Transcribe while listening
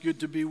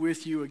Good to be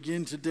with you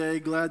again today.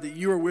 Glad that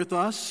you are with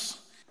us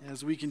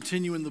as we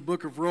continue in the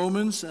book of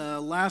Romans.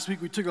 Last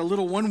week we took a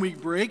little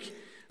one-week break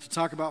to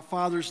talk about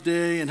Father's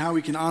Day and how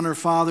we can honor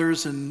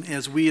fathers, and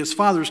as we as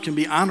fathers can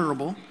be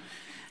honorable.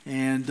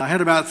 And I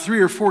had about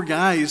 3 or 4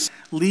 guys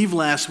leave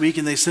last week,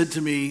 and they said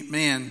to me,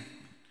 "Man,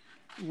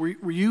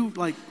 were you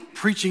like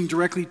preaching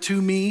directly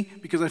to me?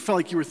 Because I felt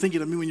like you were thinking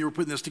of me when you were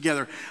putting this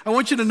together." I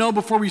want you to know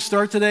before we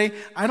start today,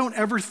 I don't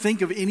ever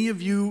think of any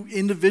of you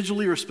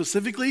individually or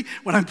specifically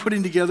when I'm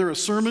putting together a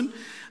sermon.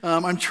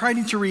 I'm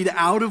trying to read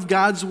out of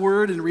God's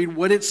Word and read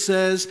what it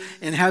says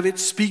and have it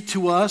speak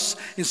to us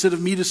instead of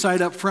me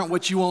decide up front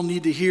what you all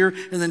need to hear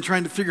and then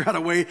trying to figure out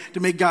a way to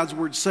make God's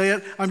Word say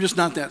it. I'm just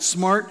not that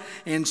smart,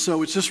 and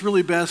so it's just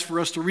really best for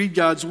us to read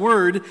God's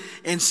Word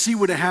and see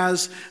what it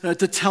has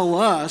to tell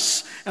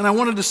us. And I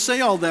wanted to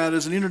say all that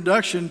as an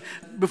introduction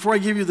before I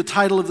give you the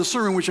title of the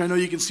sermon, which I know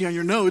you can see on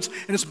your notes,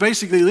 and it's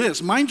basically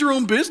this: mind your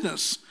own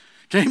business.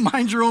 Okay,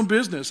 mind your own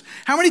business.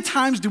 How many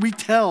times do we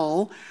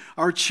tell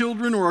our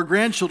children or our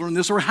grandchildren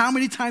this, or how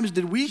many times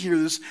did we hear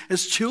this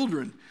as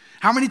children?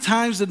 How many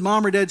times did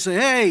mom or dad say,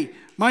 "Hey,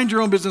 mind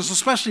your own business,"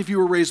 especially if you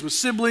were raised with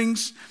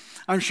siblings?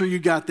 I'm sure you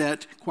got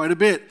that quite a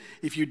bit.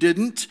 If you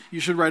didn't,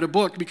 you should write a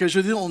book because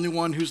you're the only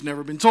one who's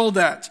never been told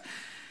that.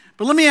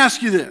 But let me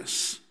ask you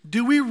this: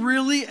 do we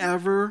really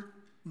ever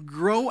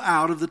grow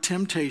out of the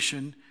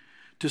temptation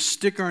to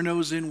stick our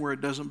nose in where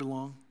it doesn't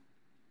belong?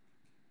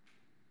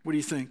 What do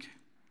you think?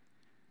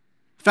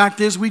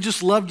 Fact is, we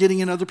just love getting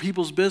in other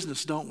people's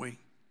business, don't we?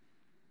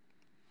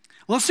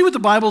 Let's see what the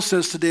Bible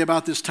says today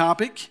about this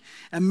topic,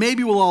 and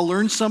maybe we'll all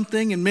learn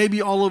something, and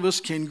maybe all of us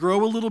can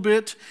grow a little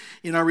bit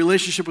in our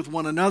relationship with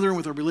one another and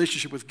with our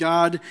relationship with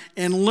God,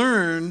 and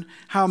learn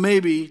how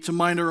maybe to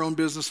mind our own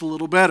business a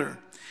little better.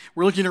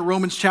 We're looking at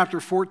Romans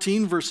chapter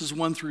 14, verses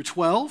 1 through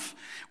 12.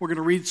 We're going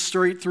to read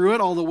straight through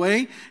it all the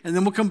way, and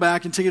then we'll come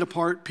back and take it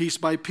apart piece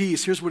by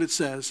piece. Here's what it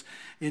says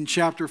in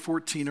chapter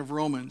 14 of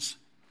Romans.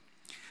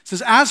 It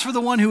says, "As for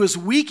the one who is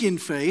weak in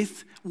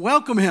faith,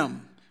 welcome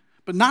him,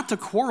 but not to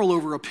quarrel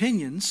over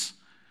opinions.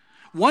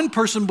 One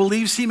person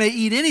believes he may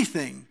eat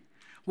anything,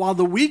 while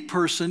the weak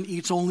person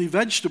eats only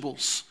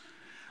vegetables.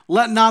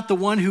 Let not the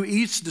one who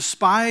eats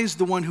despise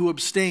the one who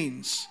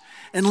abstains,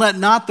 and let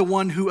not the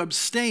one who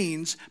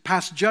abstains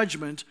pass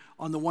judgment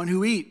on the one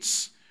who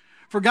eats.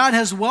 For God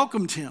has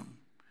welcomed him.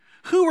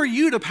 Who are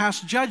you to pass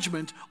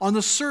judgment on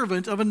the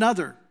servant of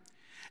another?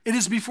 It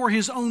is before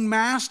his own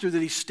master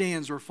that he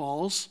stands or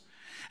falls,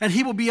 and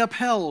he will be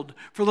upheld,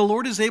 for the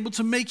Lord is able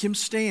to make him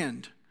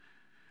stand.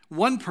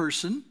 One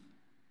person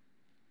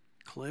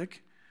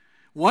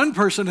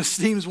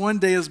esteems one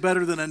day as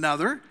better than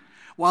another,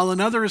 while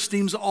another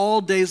esteems all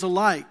days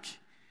alike.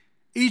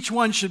 Each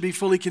one should be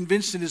fully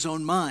convinced in his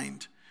own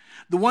mind.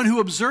 The one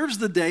who observes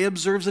the day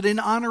observes it in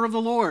honor of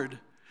the Lord.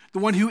 The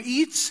one who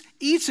eats,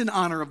 eats in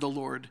honor of the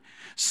Lord,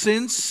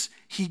 since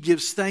he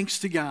gives thanks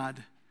to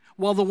God.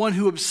 While the one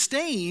who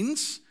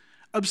abstains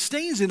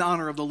in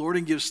honor of the Lord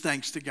and gives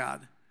thanks to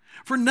God.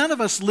 For none of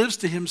us lives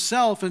to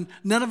himself, and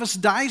none of us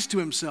dies to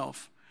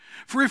himself.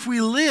 For if we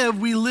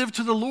live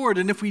to the Lord,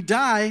 and if we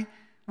die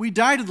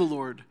to the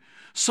Lord.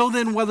 So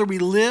then, whether we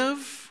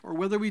live or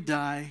whether we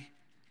die,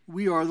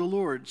 we are the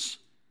Lord's.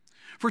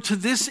 For to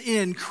this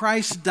end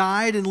Christ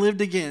died and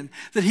lived again,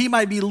 that he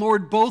might be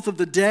Lord both of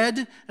the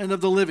dead and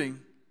of the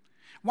living.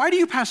 Why do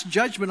you pass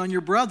judgment on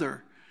your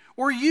brother?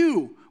 Or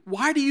you,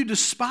 why do you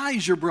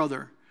despise your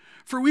brother?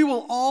 For we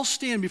will all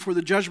stand before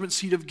the judgment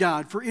seat of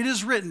God. For it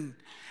is written,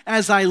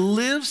 'As I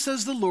live,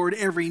 says the Lord,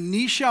 every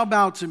knee shall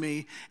bow to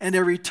me, and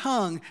every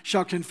tongue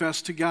shall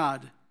confess to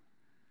God.'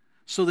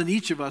 So then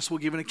each of us will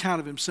give an account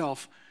of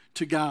himself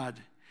to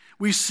God."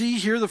 We see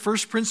here the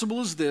first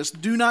principle is this: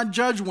 do not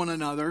judge one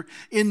another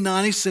in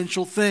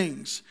non-essential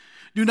things.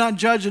 Do not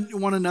judge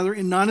one another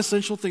in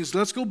non-essential things.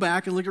 Let's go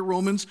back and look at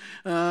Romans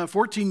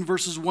 14,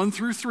 verses 1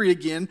 through 3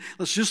 again.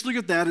 Let's just look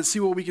at that and see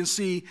what we can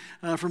see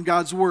from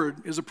God's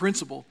Word as a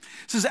principle.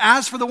 It says,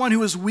 "As for the one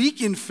who is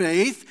weak in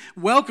faith,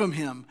 welcome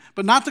him,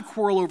 but not to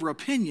quarrel over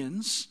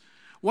opinions.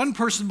 One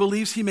person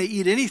believes he may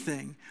eat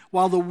anything,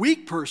 while the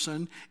weak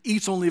person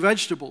eats only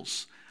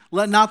vegetables.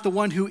 Let not the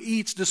one who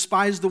eats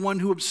despise the one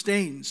who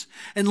abstains,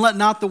 and let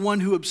not the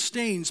one who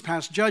abstains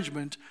pass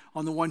judgment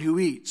on the one who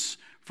eats,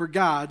 for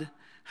God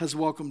has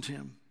welcomed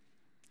him."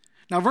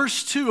 Now,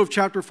 verse 2 of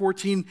chapter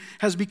 14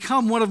 has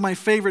become one of my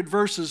favorite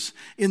verses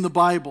in the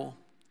Bible.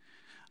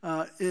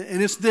 And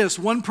it's this: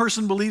 one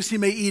person believes he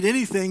may eat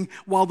anything,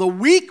 while the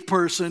weak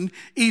person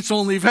eats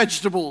only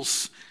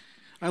vegetables.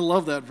 I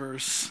love that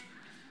verse.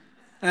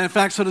 And in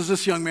fact, so does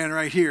this young man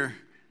right here.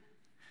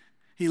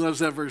 He loves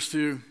that verse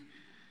too.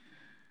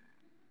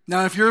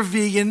 Now, if you're a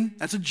vegan,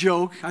 that's a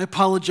joke. I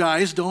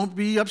apologize. Don't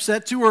be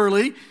upset too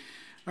early.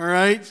 All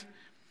right?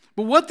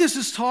 But what this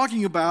is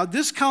talking about,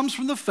 this comes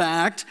from the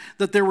fact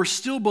that there were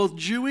still both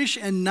Jewish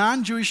and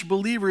non-Jewish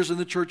believers in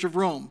the Church of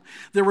Rome.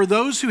 There were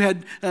those who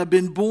had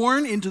been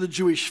born into the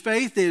Jewish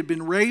faith. They had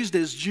been raised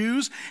as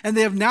Jews, and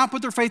they have now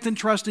put their faith and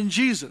trust in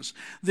Jesus.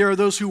 There are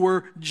those who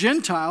were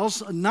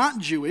Gentiles, not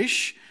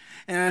Jewish,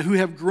 who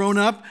have grown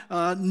up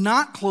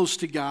not close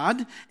to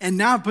God and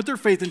now have put their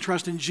faith and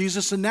trust in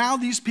Jesus. And now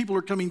these people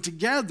are coming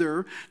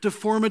together to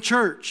form a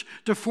church,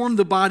 to form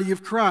the body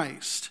of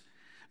Christ.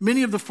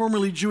 Many of the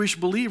formerly Jewish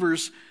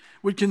believers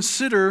would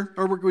consider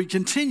or would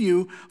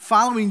continue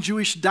following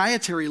Jewish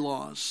dietary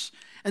laws.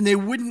 And they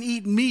wouldn't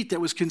eat meat that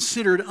was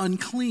considered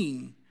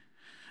unclean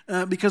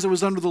because it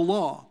was under the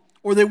law.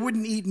 Or they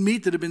wouldn't eat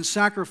meat that had been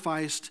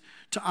sacrificed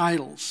to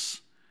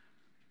idols.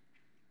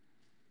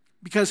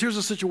 Because here's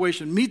the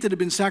situation. Meat that had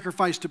been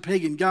sacrificed to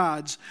pagan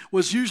gods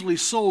was usually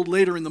sold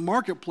later in the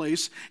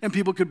marketplace, and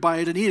people could buy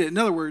it and eat it. In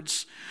other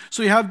words,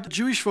 so you have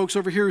Jewish folks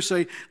over here who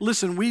say,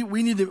 listen, we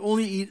need to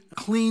only eat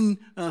clean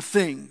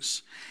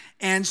things.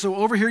 And so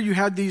over here you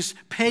have these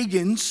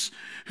pagans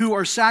who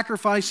are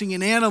sacrificing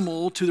an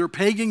animal to their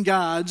pagan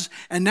gods,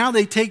 and now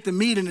they take the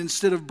meat and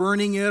instead of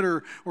burning it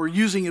or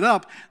using it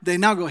up, they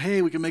now go,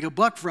 hey, we can make a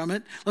buck from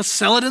it. Let's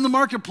sell it in the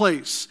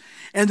marketplace.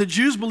 And the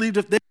Jews believed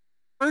if they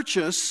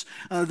purchase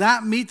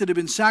that meat that had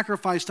been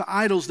sacrificed to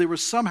idols, they were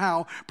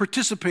somehow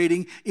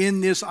participating in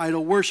this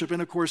idol worship.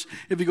 And of course,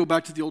 if you go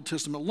back to the Old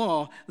Testament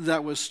law,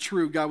 that was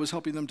true. God was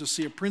helping them to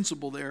see a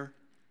principle there.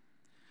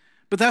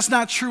 But that's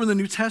not true in the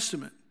New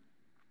Testament.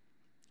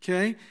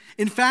 Okay?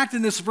 In fact,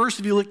 in this verse,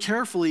 if you look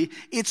carefully,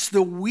 it's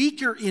the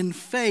weaker in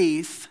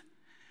faith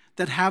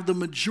that have the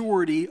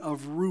majority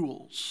of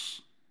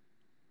rules.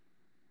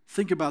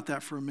 Think about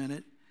that for a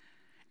minute.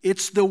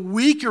 It's the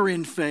weaker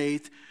in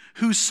faith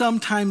who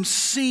sometimes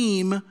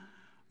seem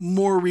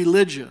more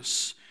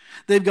religious.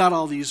 They've got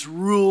all these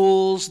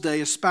rules. They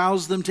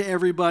espouse them to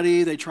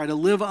everybody. They try to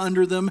live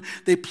under them.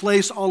 They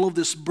place all of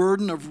this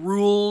burden of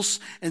rules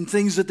and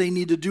things that they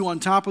need to do on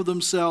top of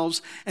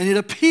themselves. And it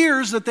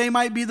appears that they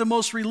might be the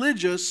most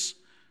religious.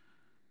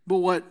 But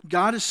what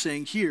God is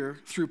saying here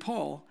through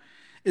Paul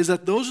is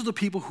that those are the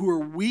people who are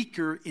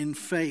weaker in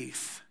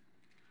faith.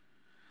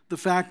 The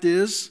fact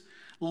is,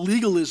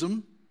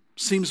 legalism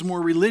seems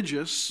more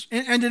religious,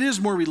 and it is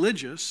more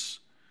religious,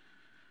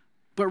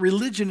 but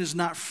religion is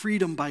not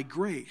freedom by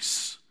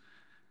grace.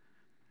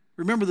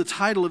 Remember, the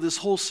title of this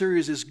whole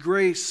series is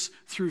Grace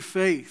Through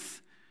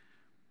Faith.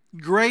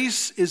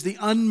 Grace is the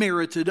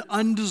unmerited,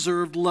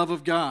 undeserved love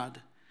of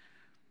God.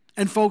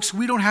 And folks,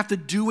 we don't have to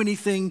do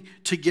anything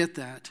to get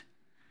that.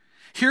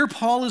 Here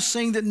Paul is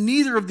saying that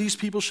neither of these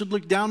people should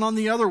look down on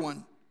the other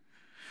one.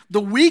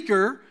 The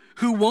weaker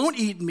who won't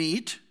eat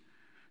meat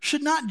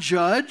should not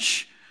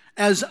judge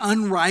as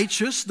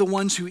unrighteous the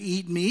ones who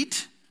eat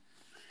meat.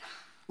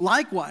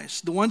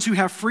 Likewise, the ones who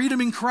have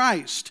freedom in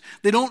Christ,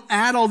 they don't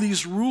add all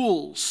these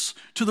rules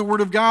to the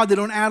Word of God. They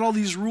don't add all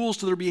these rules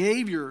to their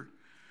behavior.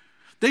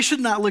 They should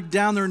not look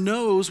down their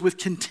nose with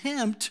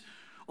contempt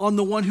on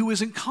the one who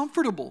isn't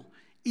comfortable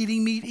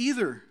eating meat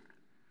either.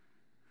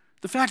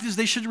 The fact is,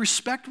 they should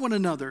respect one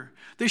another.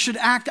 They should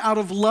act out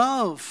of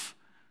love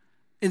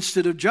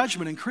instead of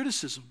judgment and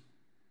criticism.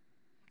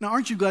 Now,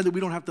 aren't you glad that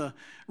we don't have to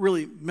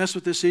really mess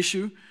with this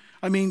issue?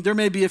 I mean, there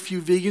may be a few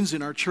vegans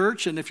in our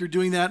church, and if you're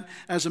doing that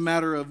as a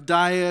matter of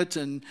diet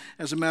and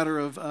as a matter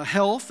of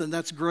health, then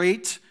that's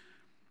great.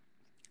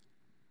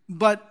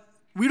 But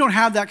we don't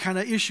have that kind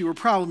of issue or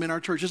problem in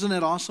our church. Isn't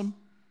that awesome?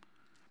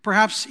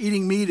 Perhaps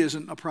eating meat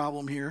isn't a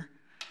problem here.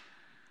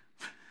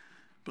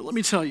 But let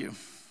me tell you,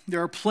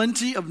 there are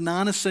plenty of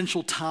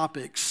non-essential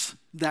topics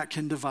that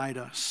can divide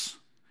us.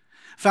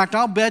 In fact,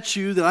 I'll bet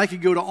you that I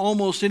could go to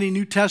almost any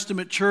New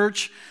Testament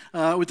church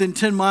within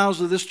 10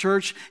 miles of this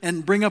church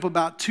and bring up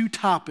about 2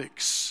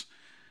 topics.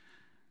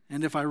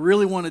 And if I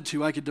really wanted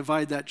to, I could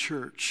divide that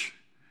church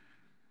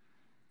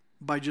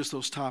by just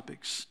those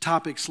topics.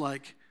 Topics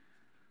like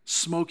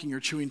smoking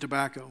or chewing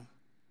tobacco,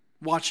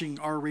 watching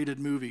R-rated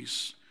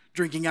movies,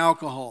 drinking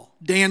alcohol,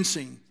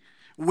 dancing,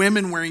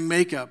 women wearing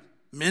makeup,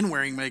 men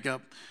wearing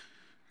makeup,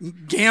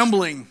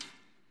 gambling,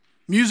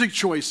 music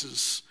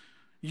choices,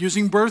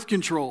 using birth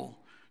control,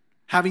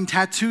 having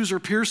tattoos or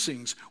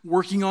piercings,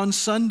 working on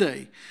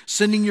Sunday,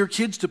 sending your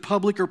kids to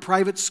public or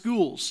private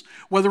schools,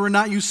 whether or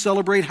not you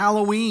celebrate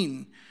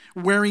Halloween,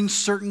 wearing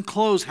certain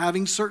clothes,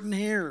 having certain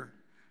hair.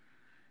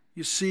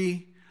 You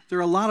see, there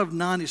are a lot of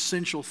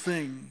non-essential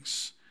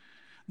things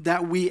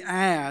that we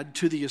add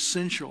to the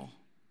essential.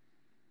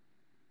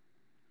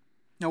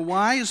 Now,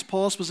 why is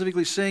Paul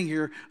specifically saying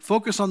here,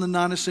 focus on the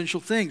non-essential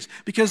things?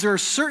 Because there are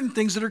certain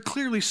things that are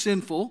clearly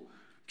sinful,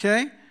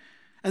 okay?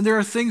 And there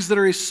are things that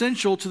are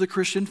essential to the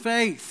Christian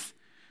faith.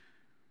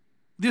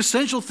 The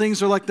essential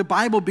things are like the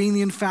Bible being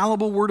the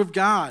infallible Word of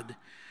God,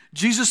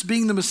 Jesus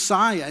being the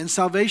Messiah, and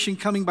salvation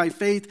coming by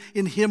faith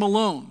in Him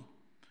alone,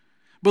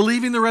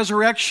 believing the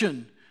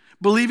resurrection,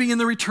 believing in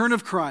the return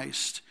of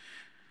Christ.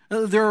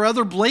 There are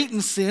other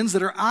blatant sins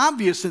that are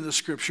obvious in the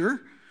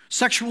Scripture: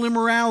 sexual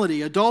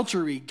immorality,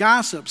 adultery,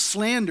 gossip,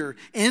 slander,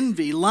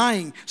 envy,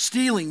 lying,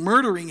 stealing,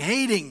 murdering,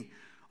 hating.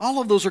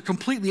 All of those are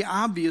completely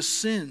obvious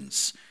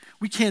sins.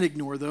 We can't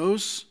ignore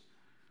those.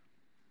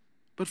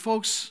 But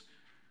folks,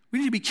 we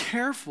need to be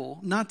careful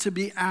not to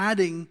be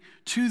adding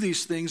to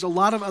these things a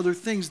lot of other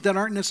things that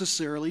aren't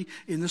necessarily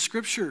in the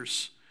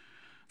Scriptures.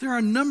 There are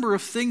a number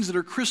of things that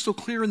are crystal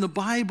clear in the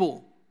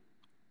Bible.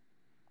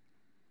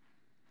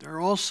 There are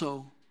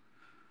also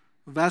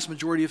a vast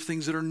majority of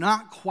things that are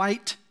not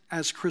quite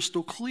as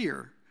crystal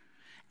clear.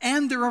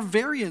 And there are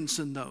variants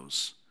in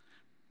those.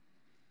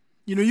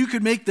 You know, you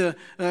could make the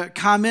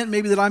comment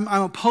maybe that I'm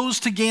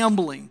opposed to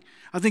gambling.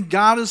 I think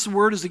God's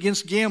word is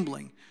against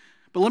gambling.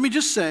 But let me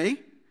just say,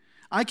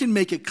 I can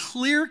make a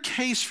clear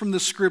case from the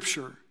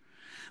Scripture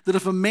that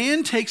if a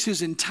man takes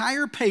his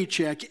entire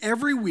paycheck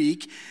every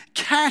week,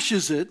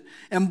 cashes it,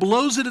 and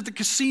blows it at the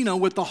casino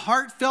with the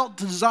heartfelt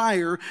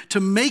desire to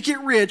make it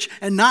rich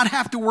and not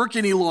have to work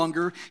any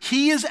longer,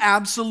 he is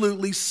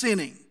absolutely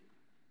sinning.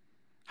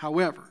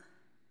 However,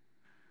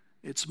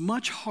 it's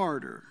much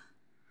harder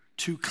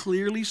to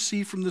clearly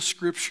see from the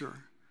Scripture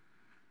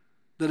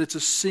that it's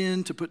a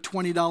sin to put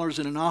 $20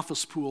 in an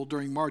office pool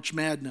during March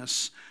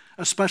Madness,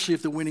 especially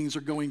if the winnings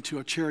are going to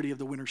a charity of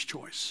the winner's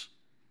choice.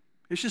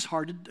 It's just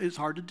hard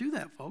to do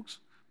that, folks.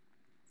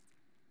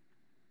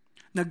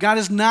 Now, God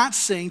is not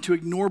saying to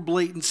ignore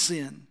blatant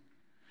sin,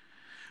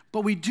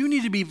 but we do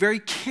need to be very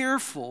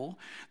careful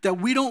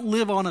that we don't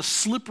live on a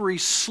slippery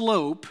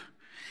slope.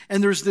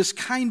 And there's this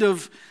kind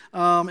of,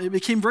 it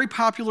became very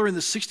popular in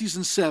the 60s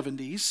and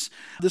 70s,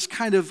 this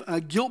kind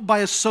of guilt by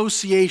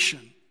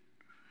association,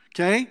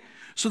 okay?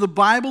 So the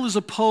Bible is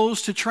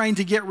opposed to trying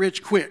to get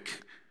rich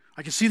quick.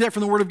 I can see that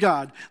from the Word of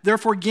God.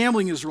 Therefore,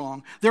 gambling is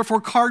wrong.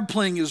 Therefore, card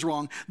playing is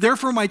wrong.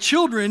 Therefore, my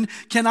children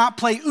cannot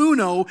play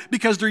Uno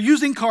because they're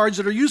using cards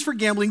that are used for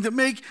gambling that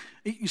make,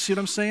 you see what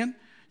I'm saying?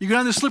 You go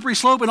down the slippery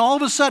slope and all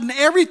of a sudden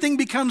everything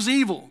becomes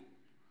evil.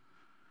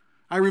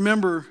 I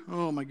remember,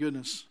 oh my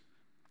goodness,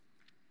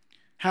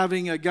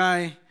 having a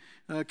guy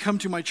come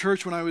to my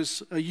church when I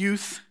was a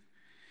youth,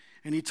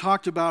 and he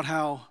talked about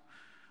how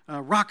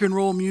rock and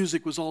roll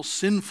music was all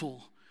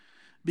sinful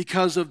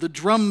because of the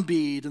drum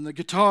beat and the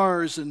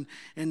guitars, and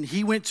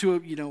he went to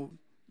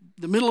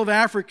the middle of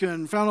Africa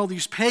and found all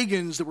these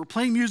pagans that were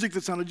playing music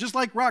that sounded just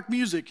like rock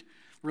music.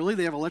 Really?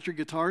 They have electric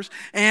guitars?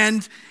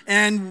 And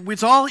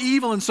it's all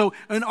evil.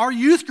 And our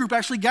youth group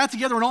actually got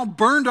together and all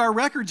burned our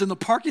records in the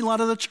parking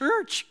lot of the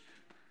church.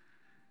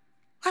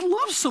 I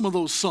love some of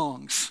those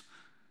songs.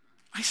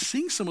 I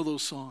sing some of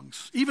those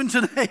songs, even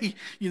today,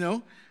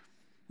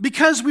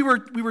 because we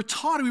were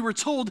taught and we were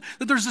told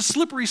that there's a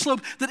slippery slope,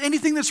 that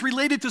anything that's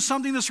related to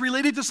something, that's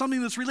related to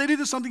something, that's related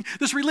to something,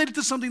 that's related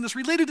to something, that's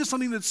related to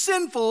something that's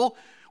sinful,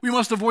 we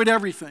must avoid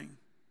everything.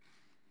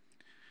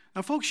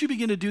 Now, folks, you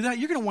begin to do that,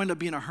 you're going to wind up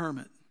being a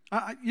hermit.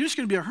 You're just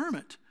going to be a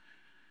hermit.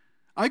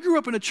 I grew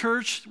up in a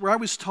church where I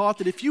was taught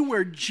that if you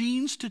wear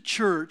jeans to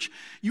church,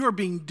 you are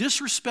being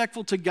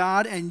disrespectful to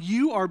God and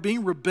you are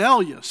being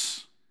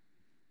rebellious.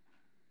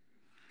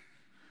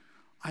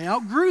 I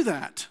outgrew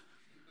that.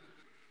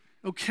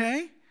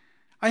 Okay?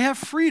 I have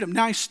freedom.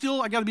 Now,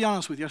 I got to be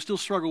honest with you, I still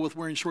struggle with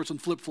wearing shorts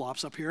and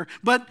flip-flops up here,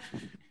 but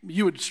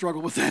you would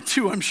struggle with that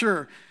too, I'm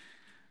sure.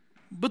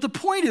 But the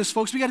point is,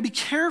 folks, we got to be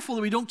careful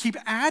that we don't keep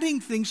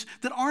adding things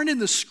that aren't in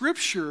the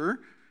Scripture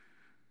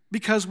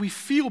because we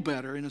feel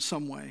better in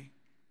some way.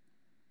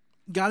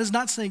 God is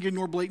not saying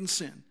ignore blatant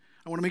sin.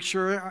 I want to make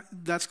sure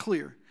that's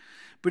clear.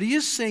 But he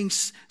is saying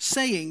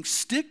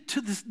stick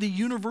to the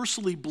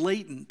universally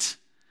blatant.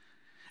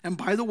 And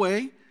by the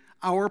way,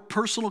 our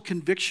personal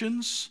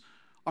convictions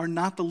are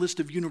not the list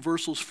of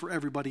universals for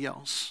everybody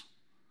else.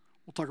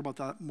 We'll talk about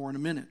that more in a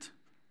minute.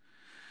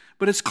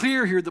 But it's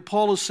clear here that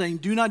Paul is saying,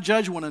 do not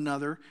judge one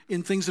another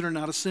in things that are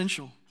not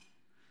essential.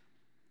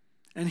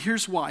 And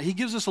here's why. He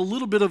gives us a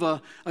little bit of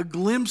a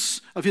glimpse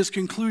of his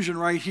conclusion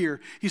right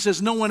here. He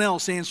says, no one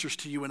else answers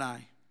to you and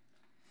I.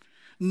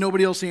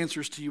 Nobody else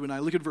answers to you and I.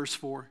 Look at verse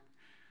 4.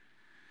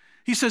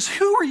 He says,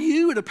 who are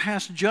you to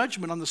pass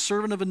judgment on the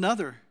servant of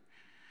another?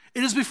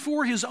 It is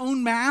before his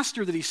own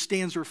master that he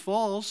stands or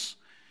falls,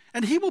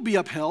 and he will be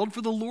upheld,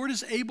 for the Lord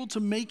is able to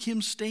make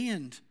him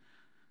stand.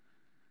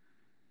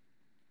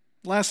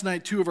 Last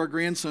night, 2 of our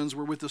grandsons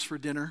were with us for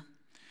dinner,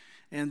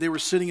 and they were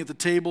sitting at the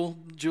table.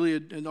 Julie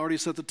had already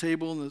set the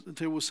table, and the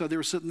table was set. They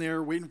were sitting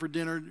there waiting for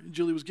dinner.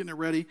 Julie was getting it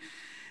ready,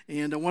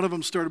 and one of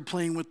them started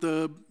playing with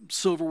the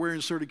silverware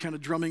and started kind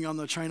of drumming on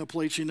the china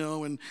plates,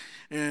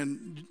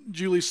 and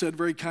Julie said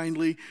very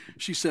kindly,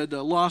 she said,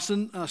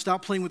 Lawson,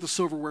 stop playing with the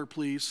silverware,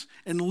 please.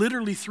 And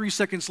literally 3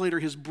 seconds later,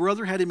 his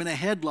brother had him in a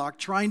headlock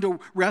trying to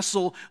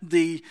wrestle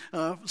the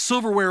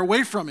silverware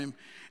away from him.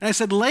 And I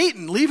said,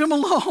 Leighton, leave him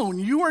alone.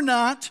 You are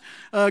not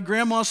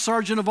Grandma's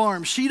sergeant of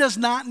arms. She does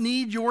not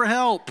need your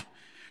help.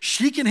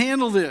 She can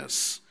handle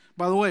this.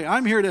 By the way,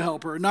 I'm here to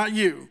help her, not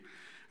you.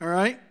 All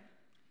right?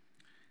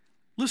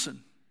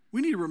 Listen,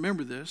 we need to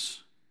remember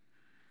this.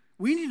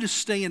 We need to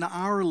stay in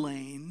our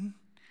lane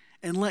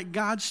and let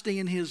God stay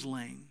in his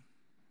lane.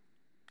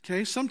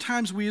 Okay?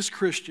 Sometimes we as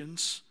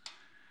Christians,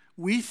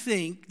 we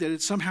think that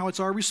it's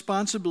our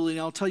responsibility.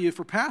 And I'll tell you,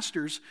 for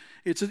pastors,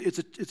 it's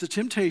a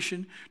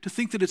temptation to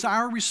think that it's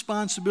our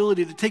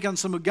responsibility to take on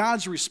some of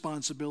God's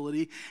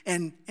responsibility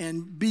and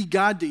be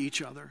God to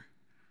each other.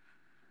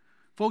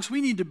 Folks,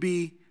 we need to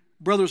be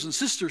brothers and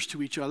sisters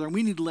to each other, and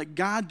we need to let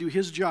God do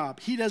his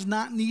job. He does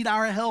not need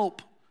our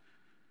help.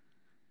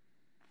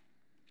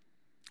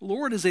 The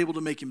Lord is able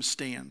to make him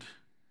stand.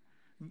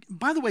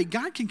 By the way,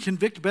 God can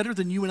convict better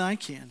than you and I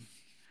can.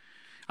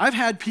 I've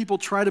had people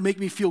try to make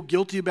me feel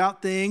guilty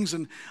about things,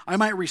 and I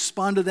might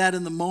respond to that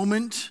in the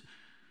moment.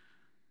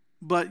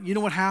 But you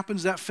know what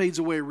happens? That fades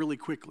away really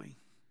quickly.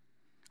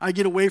 I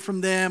get away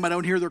from them. I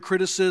don't hear their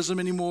criticism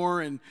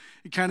anymore, and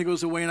it kind of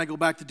goes away, and I go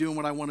back to doing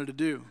what I wanted to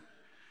do.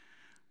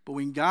 But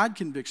when God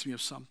convicts me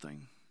of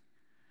something,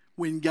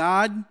 when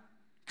God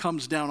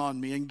comes down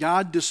on me and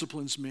God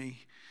disciplines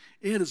me,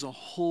 it is a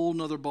whole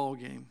nother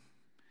ballgame.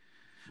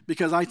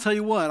 Because I tell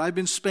you what, I've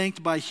been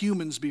spanked by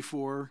humans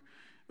before,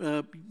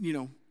 in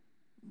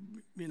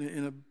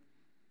a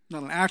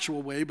not an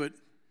actual way, but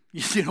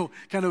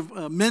kind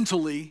of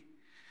mentally.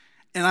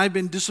 And I've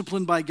been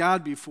disciplined by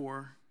God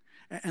before.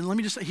 And let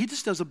me just say, he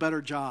just does a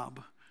better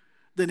job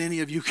than any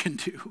of you can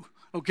do,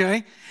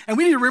 okay? And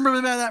we need to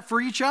remember that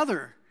for each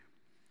other.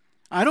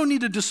 I don't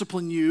need to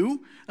discipline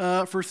you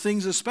for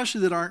things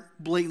especially that aren't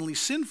blatantly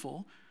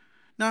sinful.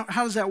 Now,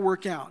 how does that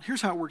work out?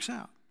 Here's how it works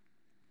out.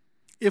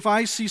 If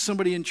I see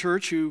somebody in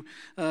church who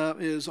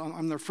is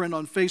I'm their friend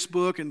on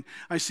Facebook, and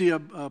I see a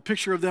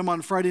picture of them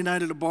on Friday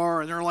night at a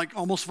bar, and they're like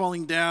almost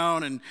falling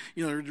down, and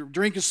their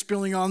drink is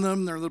spilling on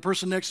them, they're the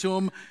person next to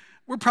them,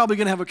 we're probably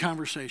going to have a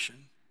conversation,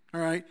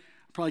 all right?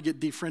 I'll probably get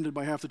defriended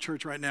by half the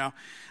church right now,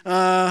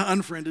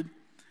 unfriended.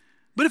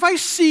 But if I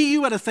see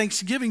you at a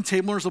Thanksgiving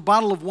table, and there's a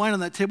bottle of wine on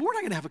that table, we're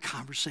not going to have a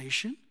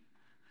conversation.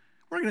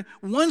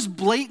 One's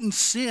blatant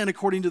sin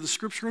according to the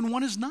Scripture, and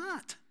one is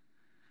not.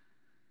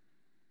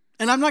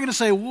 And I'm not going to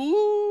say,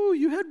 whoa,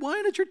 you had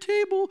wine at your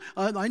table.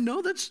 I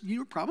know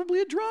you're probably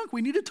a drunk.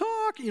 We need to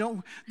talk.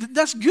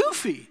 That's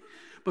goofy.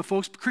 But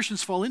folks,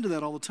 Christians fall into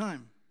that all the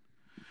time.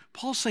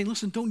 Paul's saying,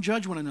 listen, don't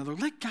judge one another.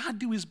 Let God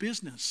do his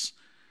business.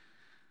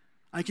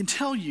 I can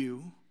tell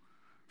you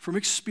from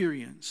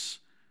experience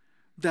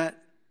that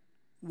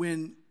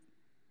when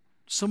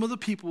some of the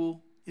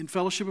people in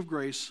Fellowship of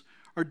Grace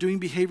are doing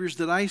behaviors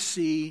that I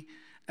see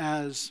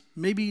as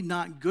maybe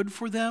not good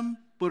for them,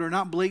 but are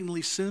not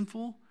blatantly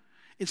sinful,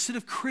 instead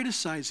of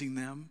criticizing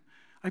them,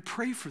 I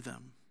pray for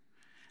them.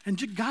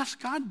 And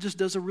God just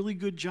does a really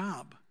good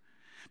job.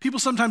 People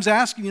sometimes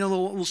ask,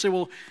 they'll say,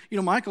 well,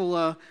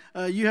 Michael,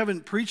 you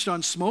haven't preached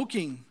on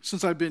smoking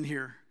since I've been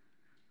here.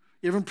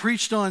 You haven't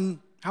preached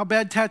on how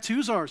bad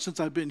tattoos are since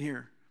I've been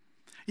here.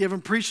 You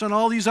haven't preached on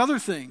all these other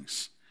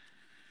things.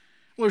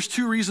 Well, there's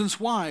two reasons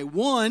why.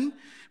 One,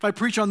 if I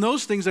preach on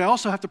those things, I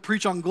also have to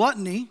preach on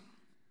gluttony.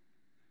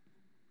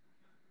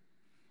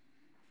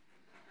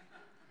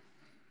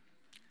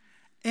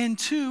 And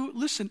two,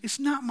 listen, it's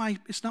not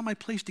my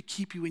place to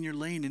keep you in your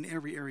lane in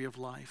every area of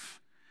life.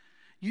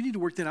 You need to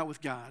work that out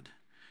with God,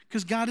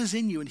 because God is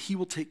in you and he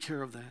will take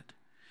care of that.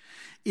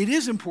 It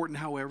is important,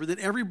 however, that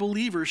every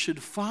believer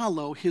should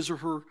follow his or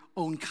her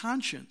own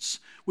conscience,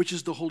 which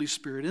is the Holy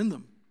Spirit in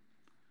them.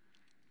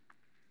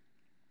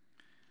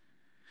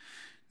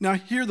 Now,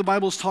 here the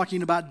Bible is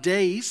talking about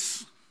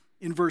days.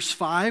 In verse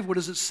 5, what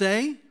does it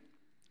say? It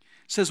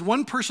says,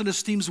 one person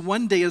esteems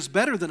one day as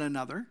better than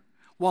another,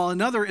 while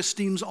another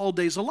esteems all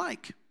days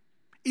alike.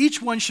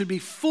 Each one should be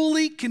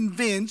fully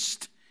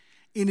convinced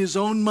in his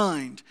own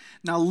mind.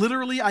 Now,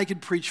 literally, I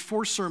could preach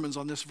 4 sermons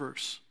on this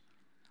verse.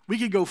 We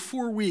could go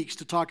 4 weeks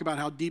to talk about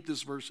how deep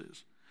this verse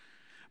is.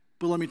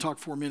 But let me talk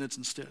 4 minutes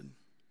instead,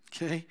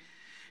 okay?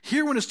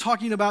 Here, when it's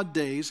talking about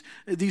days,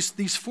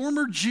 these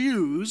former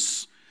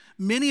Jews,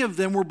 many of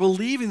them were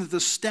believing that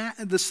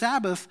the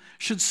Sabbath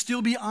should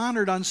still be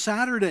honored on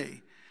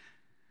Saturday.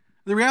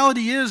 The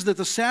reality is that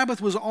the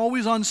Sabbath was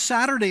always on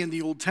Saturday in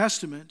the Old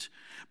Testament.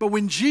 But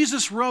when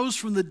Jesus rose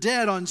from the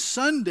dead on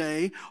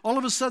Sunday, all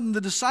of a sudden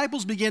the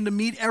disciples began to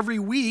meet every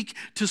week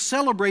to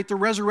celebrate the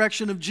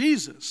resurrection of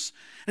Jesus.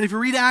 And if you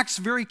read Acts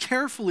very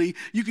carefully,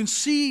 you can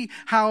see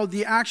how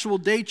the actual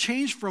day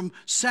changed from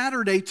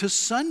Saturday to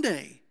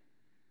Sunday.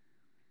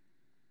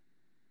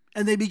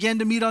 And they began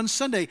to meet on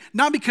Sunday.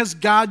 Not because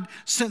God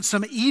sent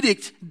some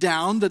edict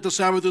down that the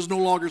Sabbath is no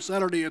longer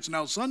Saturday, it's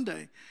now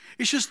Sunday.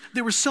 It's just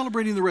they were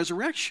celebrating the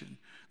resurrection.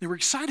 They were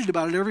excited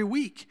about it every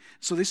week,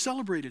 so they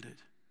celebrated it.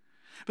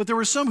 But there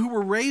were some who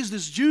were raised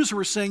as Jews who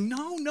were saying,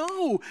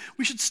 no,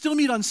 we should still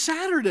meet on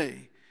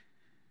Saturday.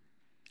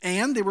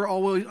 And they were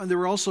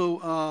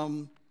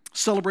also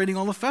celebrating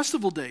all the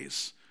festival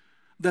days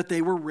that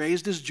they were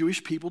raised as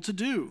Jewish people to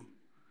do.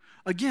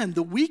 Again,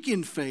 the weak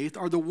in faith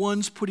are the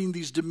ones putting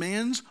these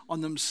demands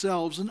on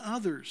themselves and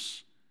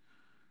others.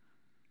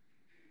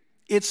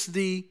 It's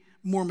the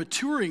more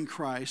mature in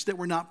Christ that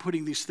we're not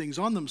putting these things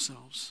on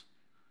themselves.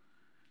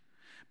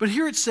 But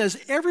here it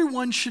says,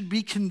 everyone should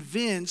be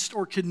convinced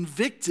or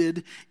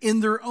convicted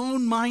in their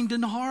own mind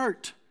and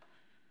heart.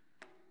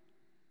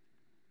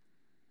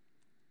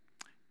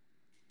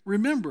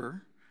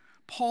 Remember,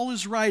 Paul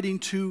is writing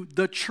to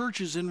the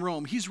churches in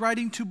Rome. He's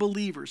writing to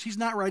believers. He's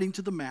not writing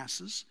to the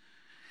masses.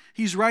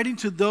 He's writing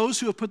to those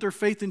who have put their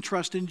faith and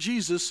trust in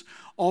Jesus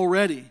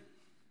already.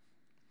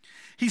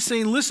 He's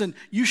saying, listen,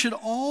 you should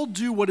all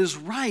do what is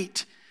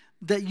right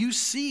that you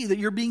see, that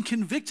you're being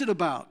convicted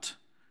about.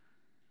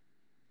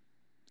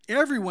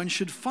 Everyone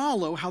should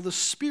follow how the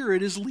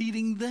Spirit is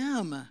leading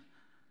them.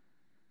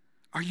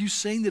 Are you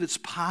saying that it's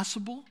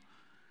possible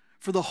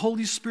for the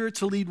Holy Spirit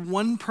to lead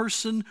one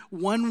person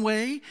one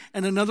way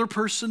and another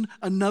person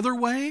another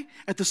way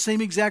at the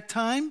same exact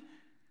time?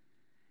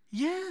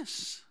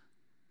 Yes.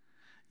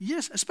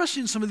 Yes,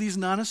 especially in some of these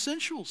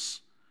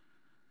non-essentials.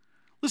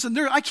 Listen,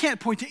 I can't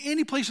point to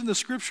any place in the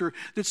Scripture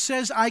that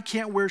says I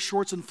can't wear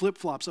shorts and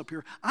flip-flops up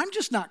here. I'm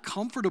just not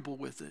comfortable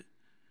with it.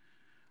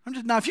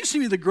 Now, if you see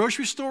me at the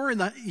grocery store in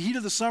the heat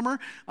of the summer,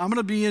 I'm going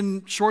to be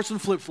in shorts and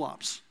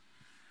flip-flops.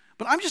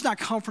 But I'm just not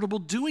comfortable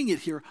doing it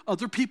here.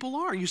 Other people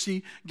are. You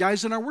see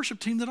guys in our worship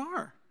team that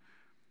are.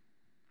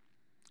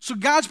 So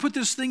God's put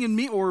this thing in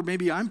me, or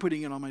maybe I'm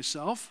putting it on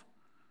myself.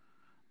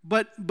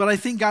 But I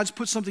think God's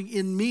put something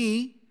in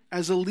me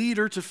as a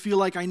leader to feel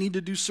like I need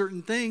to do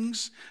certain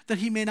things that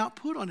he may not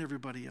put on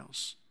everybody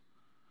else.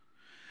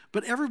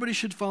 But everybody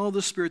should follow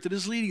the Spirit that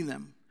is leading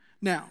them.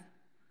 Now,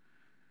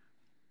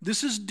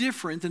 this is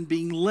different than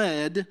being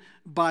led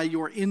by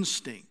your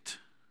instinct.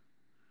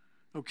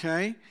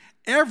 Okay?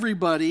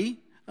 Everybody,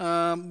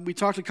 we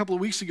talked a couple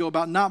of weeks ago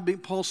about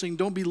Paul saying,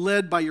 don't be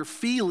led by your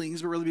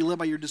feelings, but rather be led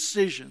by your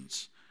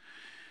decisions.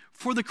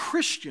 For the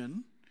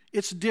Christian,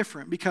 it's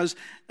different because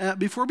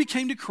before we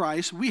came to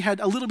Christ, we had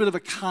a little bit of a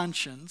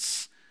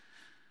conscience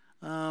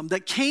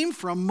that came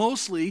from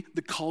mostly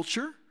the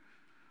culture,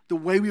 the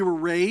way we were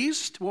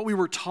raised, what we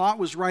were taught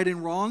was right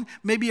and wrong,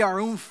 maybe our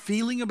own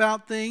feeling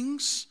about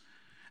things,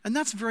 and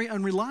that's very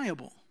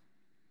unreliable.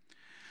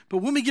 But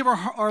when we give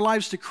our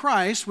lives to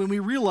Christ, when we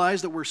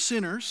realize that we're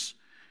sinners,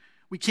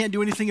 we can't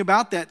do anything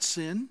about that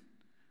sin,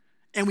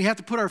 and we have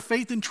to put our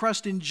faith and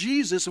trust in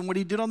Jesus and what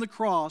he did on the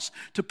cross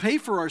to pay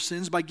for our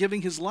sins by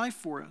giving his life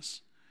for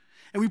us.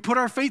 And we put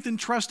our faith and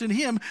trust in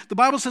him. The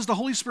Bible says the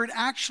Holy Spirit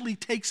actually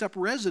takes up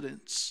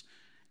residence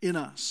in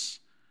us.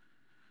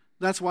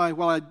 That's why,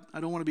 while I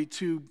don't want to be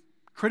too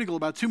critical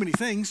about too many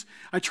things,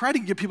 I try to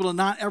get people to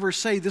not ever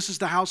say this is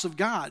the house of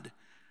God.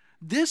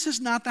 This is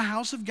not the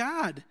house of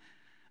God.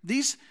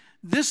 These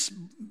bricks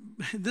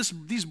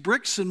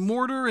and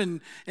mortar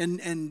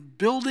and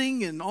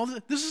building and all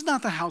that, this is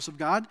not the house of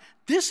God.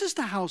 This is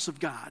the house of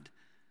God.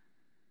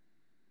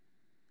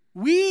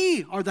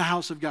 We are the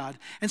house of God.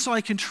 And so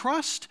I can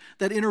trust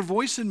that inner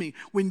voice in me.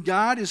 When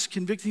God is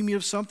convicting me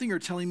of something or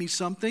telling me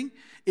something,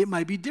 it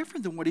might be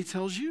different than what he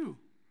tells you.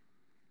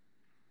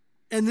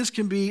 And this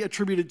can be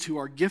attributed to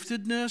our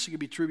giftedness. It can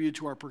be attributed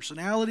to our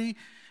personality.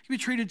 It can be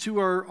attributed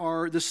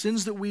to the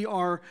sins that we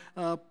are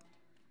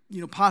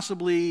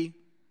possibly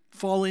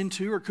fall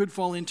into or could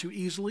fall into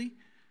easily.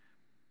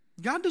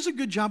 God does a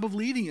good job of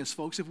leading us,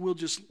 folks, if we'll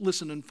just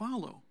listen and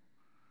follow.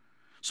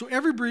 So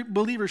every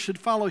believer should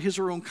follow his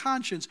or her own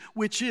conscience,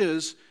 which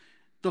is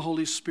the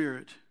Holy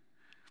Spirit.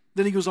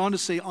 Then he goes on to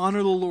say,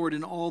 honor the Lord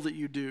in all that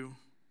you do.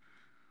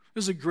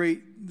 This is a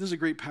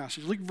great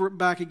passage. Look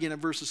back again at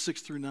verses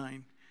 6 through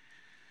 9.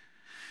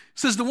 It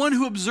says, the one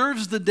who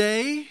observes the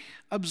day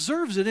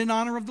observes it in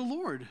honor of the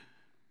Lord.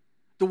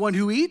 The one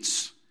who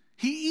eats,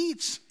 he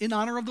eats in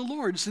honor of the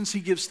Lord, since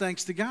he gives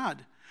thanks to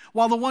God.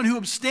 While the one who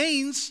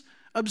abstains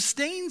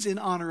in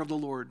honor of the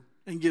Lord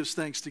and gives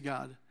thanks to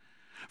God.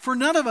 For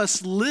none of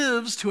us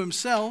lives to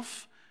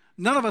himself.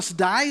 None of us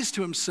dies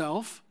to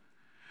himself.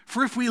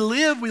 For if we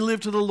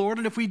live to the Lord.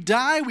 And if we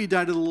die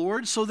to the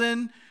Lord. So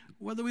then,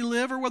 whether we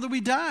live or whether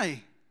we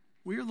die,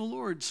 we are the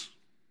Lord's.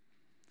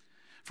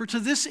 For to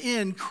this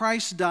end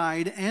Christ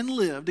died and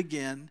lived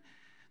again,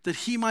 that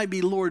he might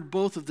be Lord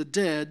both of the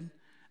dead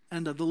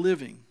and of the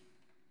living.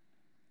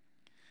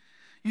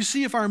 You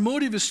see, if our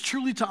motive is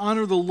truly to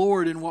honor the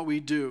Lord in what we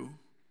do,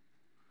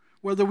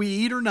 whether we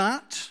eat or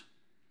not,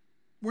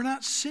 we're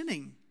not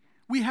sinning.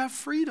 We have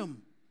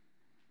freedom.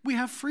 We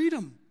have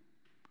freedom.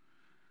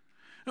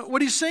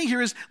 What he's saying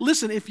here is,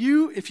 listen, if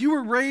you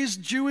were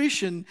raised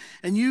Jewish and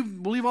you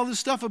believe all this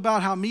stuff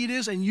about how meat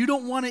is, and you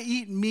don't want to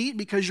eat meat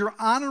because you're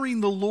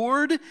honoring the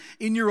Lord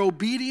in your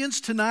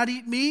obedience to not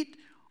eat meat,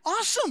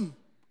 awesome.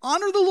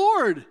 Honor the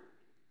Lord.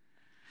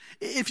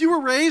 If you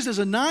were raised as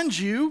a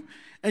non-Jew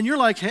and you're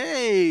like,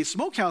 hey,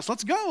 smokehouse,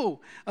 let's go,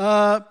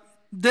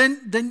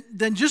 then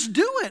just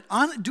do it.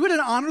 Do it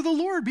and honor the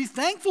Lord. Be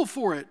thankful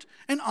for it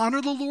and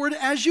honor the Lord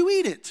as you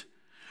eat it.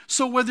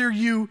 So whether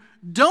you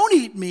don't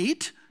eat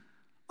meat,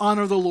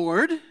 honor the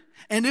Lord.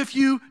 And if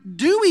you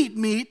do eat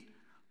meat,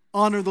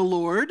 honor the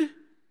Lord.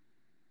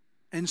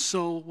 And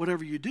so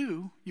whatever you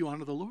do, you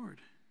honor the Lord.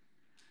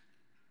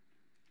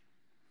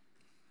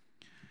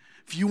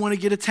 If you want to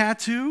get a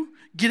tattoo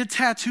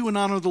and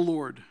honor the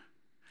Lord.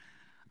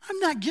 I'm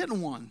not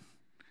getting one.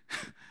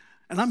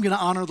 And I'm going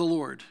to honor the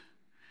Lord.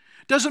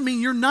 Doesn't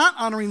mean you're not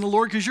honoring the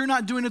Lord because you're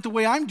not doing it the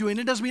way I'm doing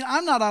it. Doesn't mean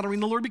I'm not honoring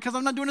the Lord because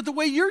I'm not doing it the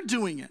way you're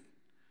doing it.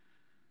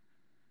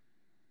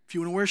 If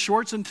you want to wear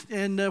shorts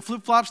and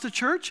flip-flops to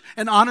church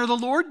and honor the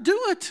Lord,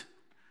 do it.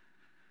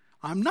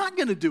 I'm not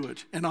going to do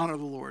it and honor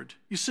the Lord.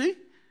 You see?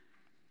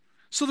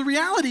 So the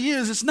reality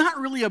is, it's not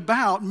really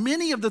about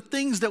many of the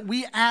things that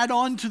we add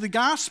on to the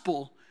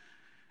gospel.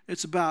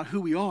 It's about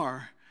who we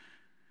are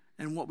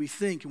and what we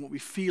think and what we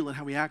feel and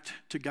how we act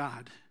to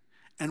God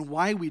and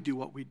why we do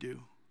what we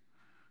do.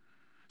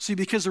 See,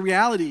 because the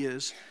reality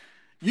is,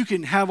 you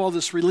can have all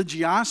this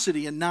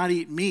religiosity and not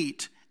eat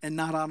meat and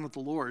not honor the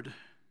Lord.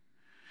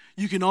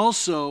 You can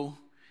also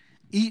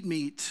eat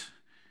meat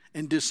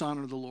and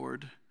dishonor the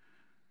Lord.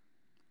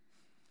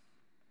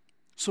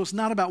 So it's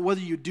not about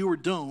whether you do or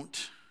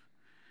don't.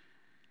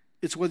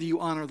 It's whether you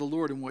honor the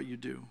Lord in what you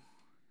do.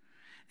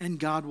 And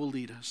God will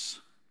lead us.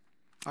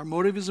 Our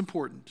motive is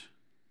important.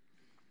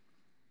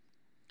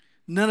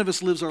 None of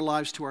us lives our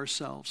lives to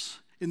ourselves.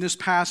 In this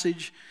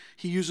passage,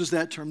 he uses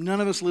that term. None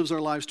of us lives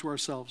our lives to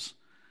ourselves.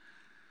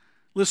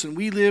 Listen,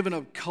 we live in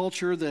a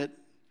culture that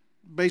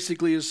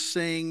basically is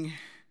saying,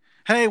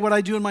 hey, what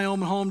I do in my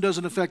own home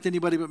doesn't affect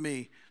anybody but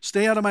me.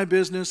 Stay out of my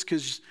business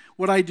because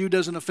what I do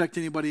doesn't affect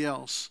anybody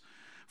else.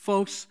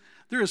 Folks,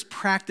 there is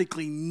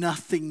practically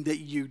nothing that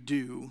you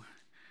do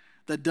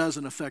that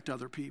doesn't affect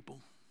other people.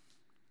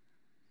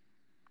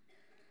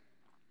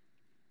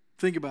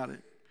 Think about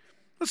it.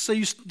 Let's say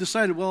you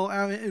decided, well,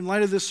 in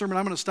light of this sermon,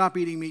 I'm going to stop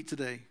eating meat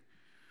today.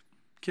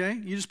 Okay?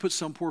 You just put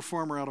some poor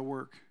farmer out of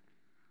work.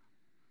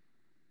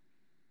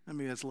 I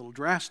mean, that's a little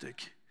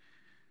drastic.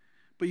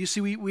 But you see,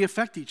 we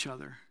affect each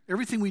other.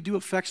 Everything we do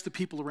affects the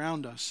people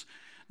around us.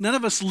 None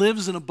of us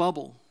lives in a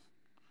bubble.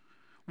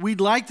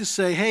 We'd like to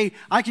say, hey,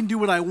 I can do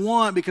what I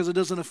want because it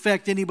doesn't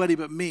affect anybody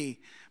but me.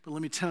 But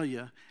let me tell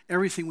you,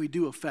 everything we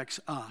do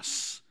affects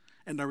us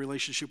and our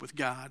relationship with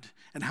God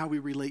and how we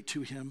relate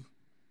to him.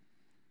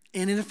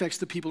 And it affects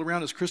the people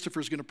around us. Christopher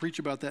is going to preach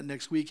about that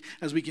next week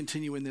as we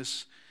continue in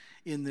this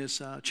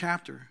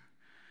chapter.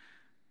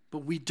 But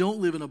we don't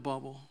live in a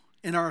bubble.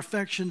 And our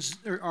affections,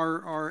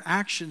 our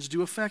actions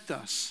do affect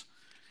us.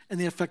 And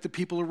they affect the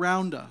people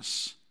around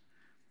us.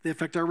 They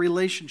affect our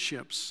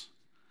relationships.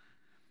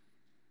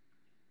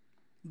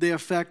 They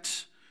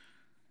affect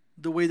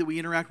the way that we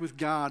interact with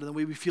God and the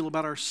way we feel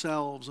about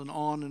ourselves, and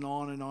on and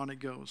on and on it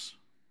goes.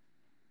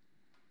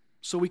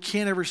 So we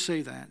can't ever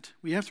say that.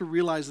 We have to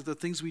realize that the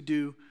things we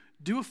do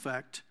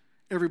affect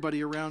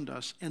everybody around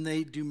us, and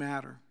they do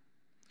matter.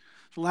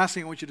 The last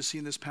thing I want you to see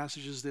in this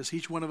passage is this.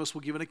 Each one of us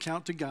will give an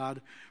account to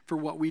God for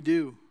what we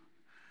do.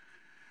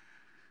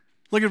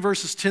 Look at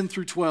verses 10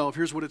 through 12.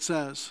 Here's what it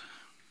says.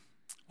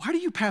 Why do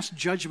you pass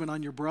judgment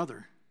on your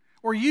brother?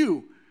 Or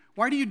you,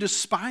 why do you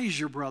despise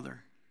your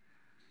brother?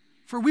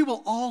 For we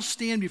will all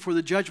stand before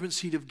the judgment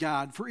seat of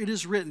God. For it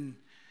is written,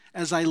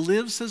 as I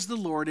live, says the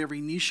Lord,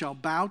 every knee shall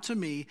bow to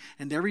me,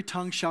 and every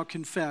tongue shall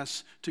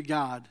confess to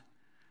God.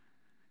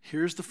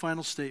 Here's the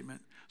final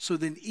statement. So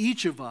then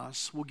each of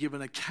us will give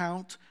an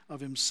account of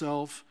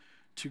himself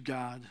to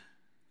God.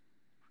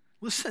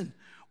 Listen,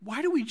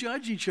 why do we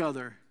judge each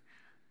other?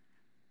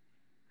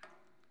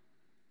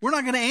 We're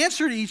not going to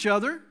answer to each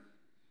other.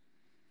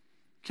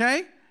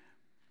 Okay?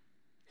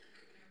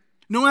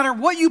 No matter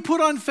what you put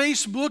on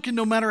Facebook and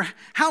no matter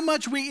how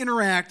much we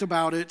interact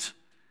about it,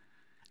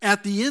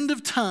 at the end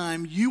of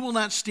time, you will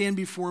not stand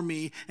before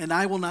me and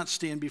I will not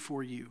stand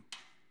before you.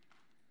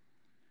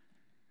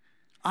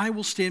 I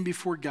will stand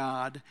before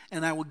God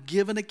and I will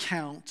give an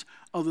account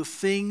of the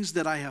things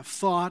that I have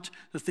thought,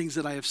 the things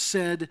that I have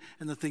said,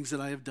 and the things that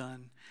I have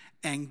done.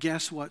 And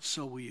guess what?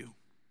 So will you.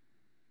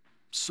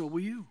 So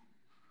will you.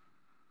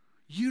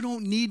 You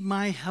don't need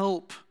my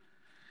help.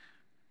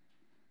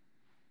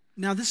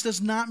 Now, this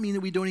does not mean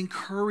that we don't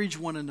encourage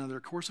one another.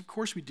 Of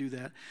course we do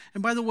that.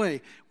 And by the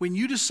way, when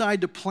you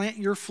decide to plant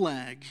your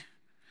flag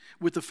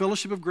with the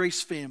Fellowship of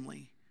Grace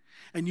family,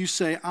 and you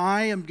say,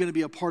 I am going to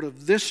be a part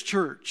of this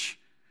church,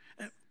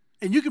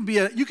 and you can be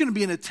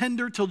an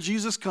attender till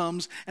Jesus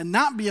comes and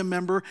not be a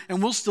member,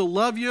 and we'll still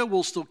love you,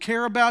 we'll still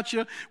care about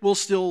you, we'll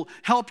still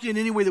help you in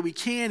any way that we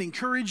can,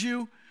 encourage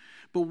you.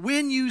 But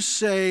when you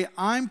say,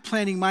 I'm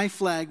planting my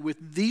flag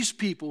with these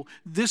people,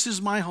 this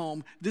is my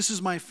home, this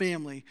is my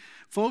family,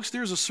 folks,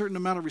 there's a certain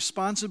amount of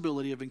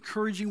responsibility of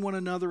encouraging one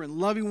another and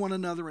loving one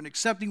another and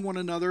accepting one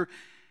another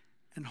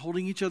and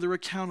holding each other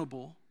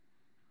accountable,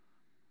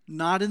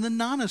 not in the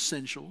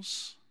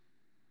non-essentials,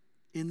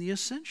 in the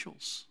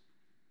essentials.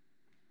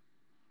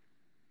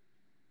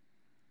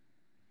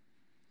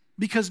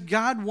 Because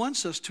God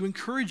wants us to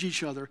encourage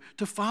each other,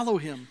 to follow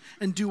him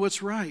and do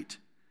what's right.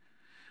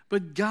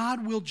 But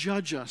God will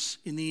judge us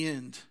in the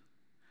end.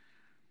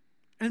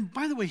 And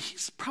by the way,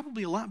 he's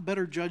probably a lot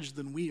better judge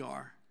than we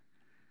are.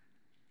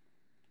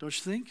 Don't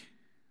you think?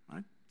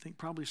 I think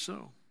probably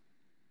so.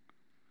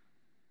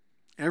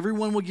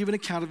 Everyone will give an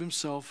account of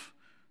himself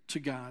to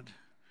God.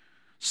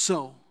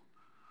 So,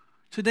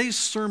 today's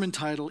sermon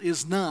title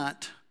is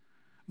not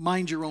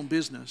Mind Your Own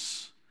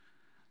Business,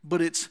 but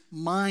it's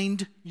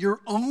Mind Your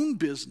Own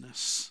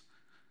Business.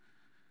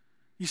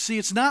 You see,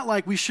 it's not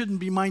like we shouldn't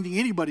be minding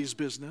anybody's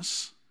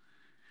business.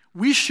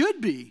 We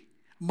should be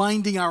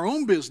minding our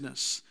own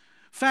business.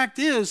 Fact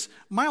is,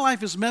 my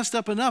life is messed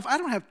up enough.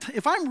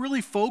 If I'm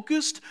really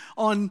focused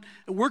on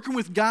working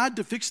with God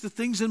to fix the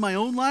things in my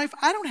own life,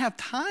 I don't have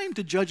time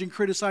to judge and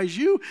criticize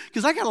you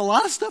because I got a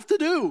lot of stuff to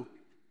do.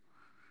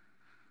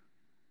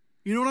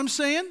 You know what I'm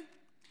saying?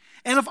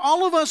 And if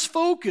all of us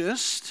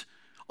focused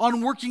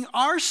on working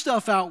our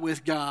stuff out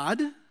with God,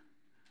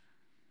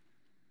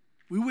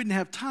 we wouldn't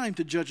have time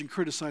to judge and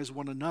criticize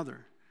one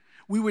another.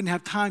 We wouldn't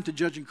have time to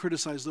judge and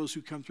criticize those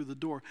who come through the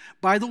door.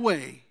 By the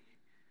way,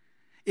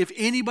 If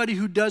anybody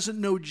who doesn't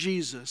know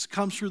Jesus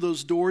comes through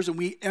those doors and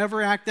we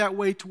ever act that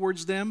way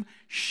towards them,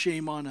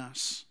 shame on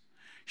us.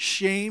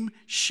 Shame,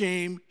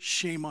 shame,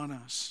 shame on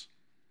us.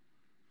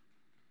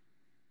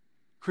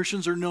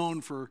 Christians are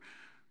known for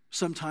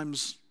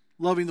sometimes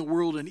loving the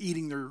world and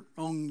eating their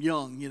own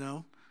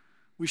young,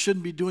 We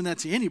shouldn't be doing that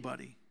to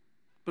anybody,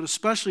 but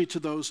especially to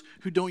those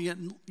who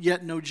don't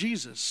yet know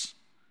Jesus.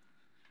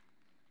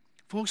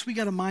 Folks, we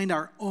got to mind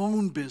our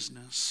own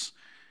business.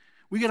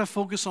 We got to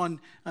focus on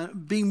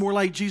being more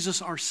like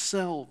Jesus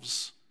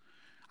ourselves.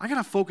 I got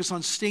to focus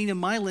on staying in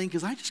my lane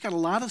because I just got a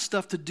lot of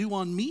stuff to do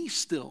on me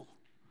still.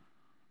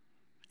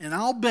 And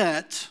I'll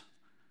bet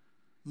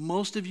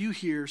most of you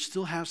here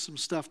still have some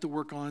stuff to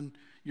work on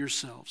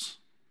yourselves.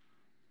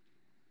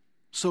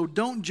 So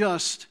don't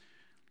just,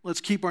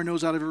 let's keep our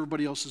nose out of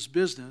everybody else's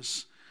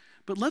business,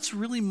 but let's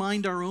really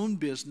mind our own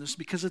business,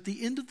 because at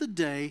the end of the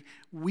day,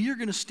 we are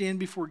going to stand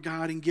before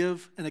God and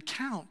give an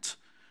account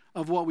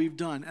of what we've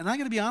done. And I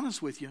got to be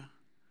honest with you.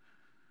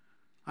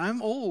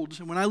 I'm old,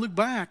 and when I look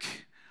back,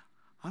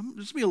 there's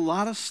going to be a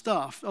lot of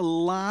stuff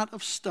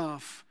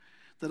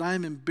that I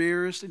am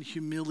embarrassed and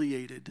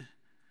humiliated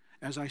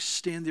as I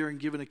stand there and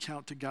give an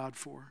account to God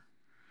for.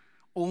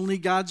 Only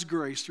God's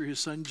grace through his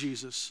son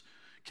Jesus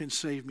can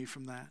save me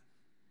from that.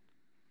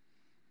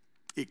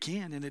 It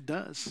can, and it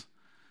does.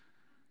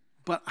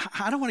 But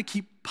I don't want to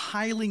keep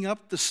piling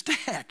up the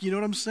stack. You know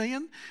what I'm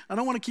saying? I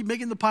don't want to keep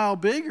making the pile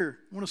bigger.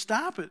 I want to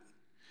stop it.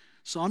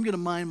 So I'm going to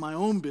mind my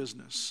own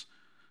business.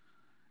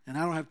 And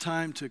I don't have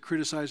time to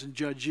criticize and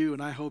judge you,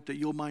 and I hope that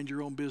you'll mind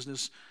your own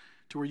business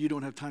to where you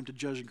don't have time to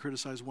judge and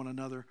criticize one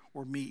another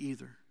or me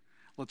either.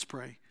 Let's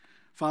pray.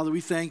 Father,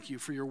 we thank you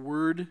for your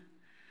word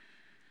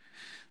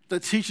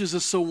that teaches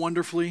us so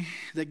wonderfully,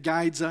 that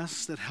guides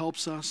us, that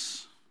helps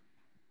us,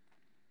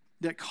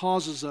 that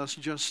causes us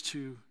just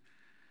to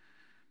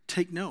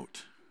take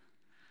note.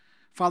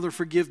 Father,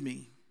 forgive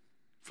me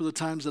for the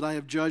times that I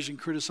have judged and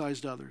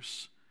criticized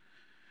others.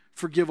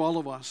 Forgive all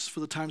of us for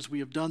the times we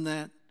have done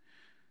that.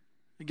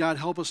 And God,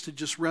 help us to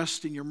just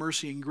rest in your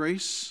mercy and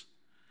grace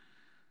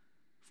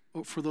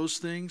for those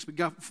things. But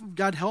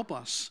God, help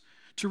us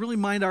to really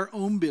mind our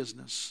own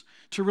business,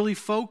 to really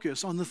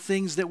focus on the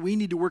things that we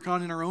need to work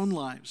on in our own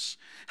lives.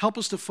 Help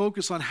us to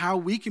focus on how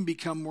we can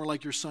become more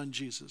like your son,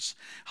 Jesus.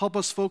 Help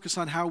us focus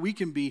on how we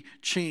can be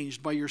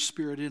changed by your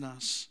Spirit in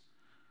us.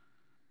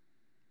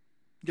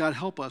 God,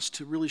 help us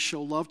to really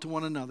show love to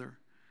one another.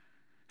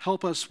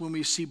 Help us when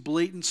we see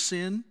blatant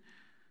sin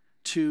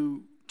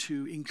to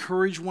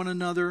encourage one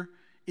another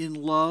in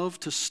love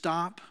to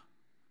stop.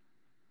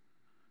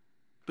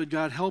 But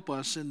God, help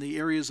us in the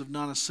areas of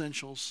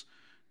non-essentials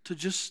to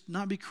just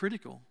not be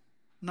critical,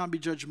 not be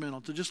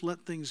judgmental, to just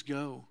let things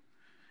go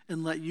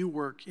and let you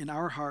work in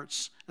our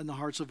hearts and the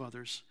hearts of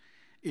others.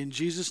 In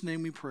Jesus'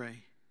 name we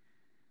pray.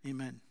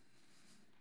 Amen.